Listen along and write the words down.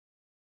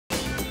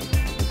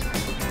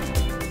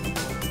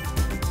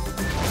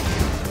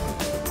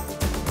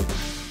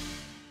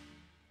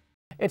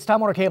It's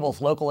Time Warner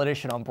Cable's Local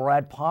Edition. I'm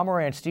Brad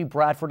Pomerance. Steve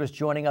Bradford is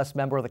joining us,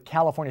 member of the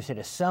California State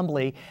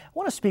Assembly. I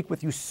want to speak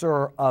with you,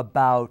 sir,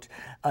 about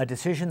a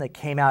decision that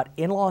came out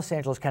in Los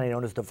Angeles County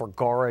known as the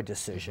Vergara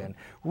Decision.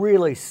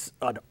 Really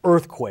an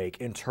earthquake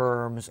in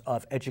terms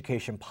of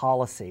education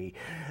policy.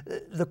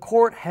 The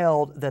court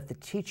held that the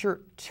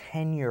teacher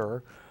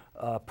tenure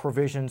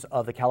provisions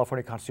of the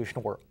California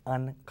Constitution were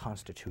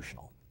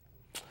unconstitutional.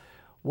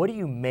 What do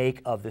you make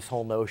of this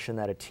whole notion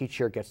that a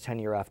teacher gets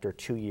tenure after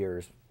 2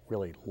 years,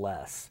 really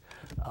less,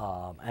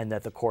 and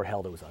that the court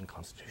held it was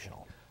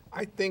unconstitutional?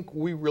 I think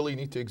we really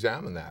need to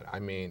examine that. I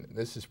mean,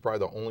 this is probably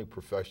the only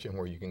profession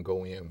where you can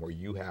go in where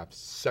you have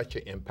such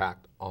an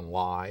impact on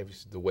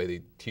lives the way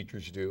the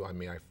teachers do. I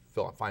mean, I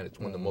find it's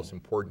one of the most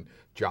important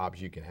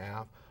jobs you can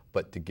have.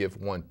 But to give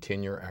one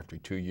tenure after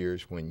 2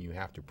 years when you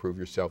have to prove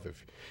yourself,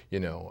 if you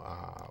know,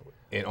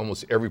 in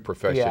almost every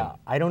profession. Yeah,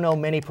 I don't know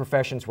many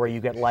professions where you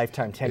get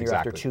lifetime tenure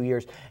after 2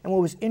 years. And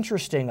what was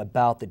interesting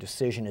about the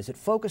decision is it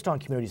focused on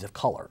communities of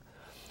color.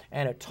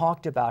 And it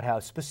talked about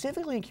how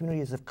specifically in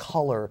communities of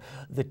color,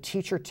 the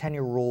teacher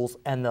tenure rules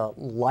and the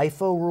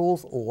LIFO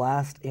rules,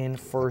 last in,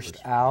 first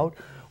out,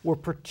 were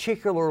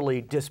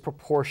particularly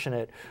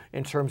disproportionate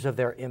in terms of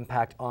their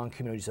impact on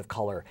communities of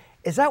color.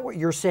 Is that what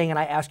you're saying? And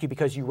I ask you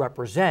because you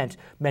represent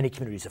many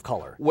communities of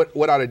color.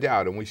 Without a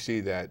doubt, and we see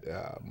that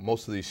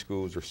most of these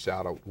schools are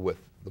saddled with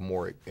the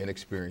more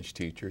inexperienced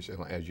teachers,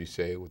 and as you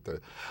say, with the...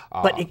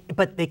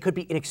 But they could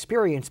be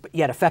inexperienced, but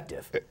yet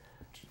effective.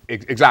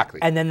 Exactly.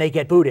 And then they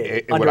get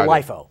booted under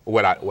LIFO.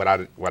 Without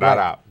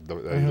doubt, the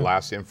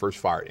last in, first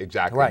fired.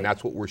 Exactly. Right. And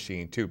that's what we're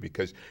seeing too,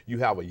 because you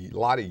have a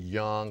lot of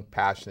young,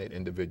 passionate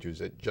individuals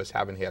that just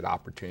haven't had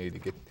opportunity to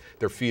get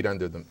their feet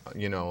under them,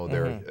 you know,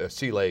 their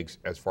sea legs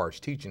as far as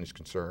teaching is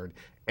concerned.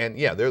 And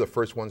yeah, they're the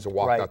first ones to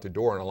walk out the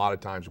door, and a lot of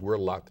times we're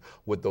left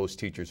with those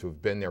teachers who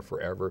have been there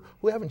forever,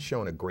 who haven't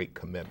shown a great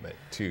commitment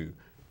to.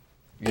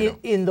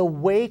 In the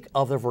wake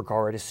of the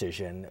Vergara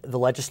decision, the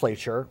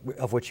legislature,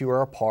 of which you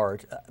are a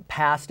part,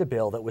 passed a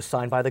bill that was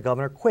signed by the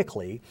governor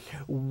quickly,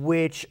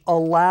 which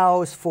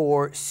allows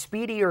for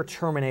speedier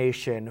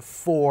termination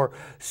for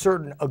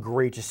certain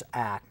egregious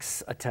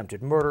acts,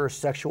 attempted murder,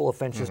 sexual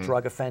offenses,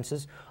 drug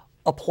offenses.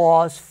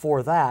 Applause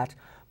for that.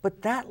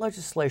 But that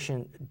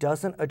legislation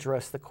doesn't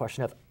address the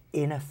question of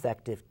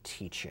ineffective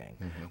teaching,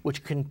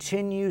 which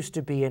continues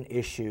to be an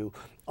issue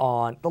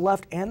on the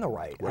left and the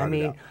right. I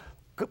mean,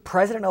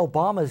 President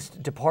Obama's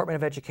Department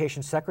of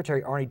Education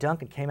Secretary, Arne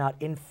Duncan, came out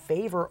in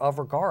favor of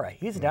Vergara.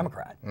 He's a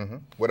Democrat.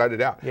 Without a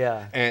doubt.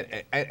 Yeah.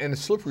 And the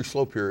slippery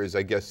slope here is,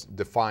 I guess,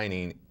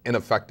 defining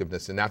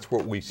ineffectiveness, and that's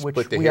where we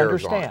split the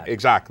hairs on.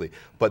 Exactly.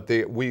 But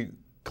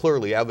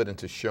clearly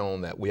evidence has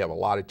shown that we have a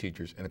lot of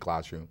teachers in the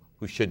classroom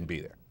who shouldn't be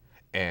there.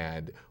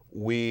 And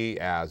we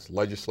as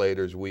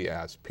legislators, we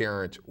as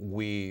parents,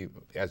 we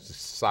as a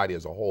society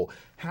as a whole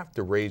have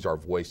to raise our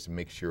voice to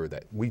make sure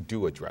that we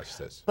do address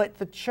this. But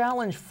the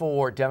challenge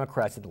for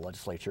Democrats in the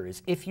legislature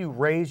is if you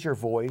raise your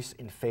voice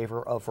in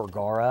favor of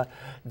Vergara,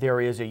 there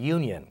is a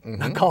union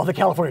called the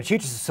California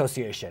Teachers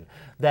Association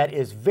that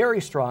is very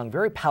strong,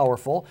 very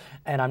powerful,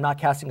 and I'm not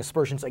casting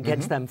aspersions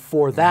against them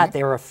for that.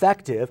 They are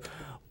effective,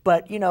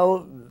 but you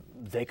know,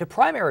 they could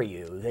primary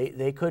you.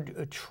 They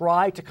could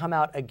try to come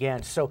out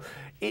against. So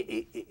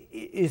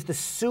is the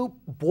soup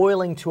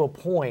boiling to a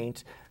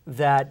point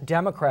that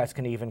Democrats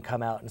can even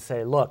come out and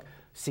say, look,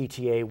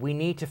 CTA, we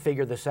need to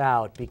figure this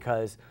out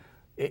because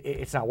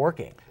it's not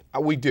working?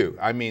 We do.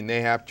 I mean,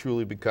 they have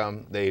truly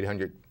become the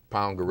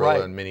 800-pound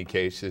gorilla in many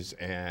cases,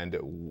 and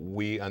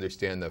we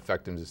understand the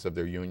effectiveness of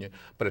their union.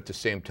 But at the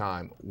same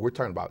time, we're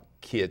talking about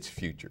kids'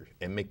 future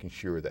and making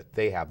sure that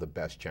they have the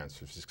best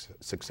chance of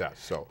success.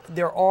 So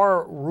there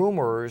are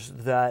rumors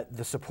that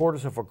the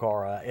supporters of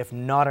Vergara, if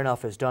not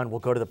enough is done, will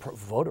go to the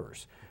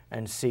voters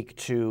and seek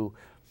to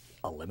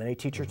eliminate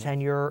teacher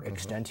tenure,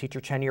 extend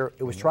teacher tenure.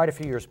 It was tried a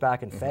few years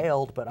back and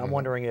failed, but I'm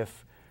wondering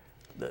if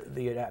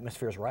the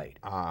atmosphere is right.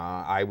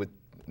 I would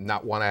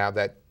not want to have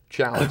that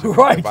challenge.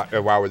 If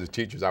I were the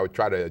teachers, I would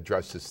try to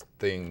address this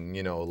thing,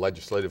 you know,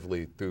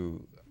 legislatively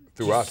through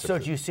us. So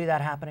do you see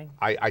that happening?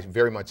 I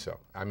very much so.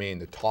 I mean,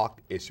 the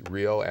talk is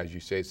real, as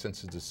you say,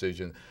 since the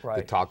decision.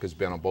 The talk has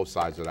been on both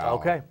sides of the aisle.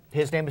 Okay.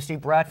 His name is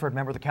Steve Bradford,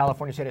 member of the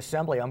California State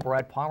Assembly. I'm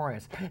Brad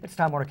Pomerance. It's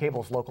Time Warner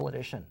Cable's Local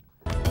Edition.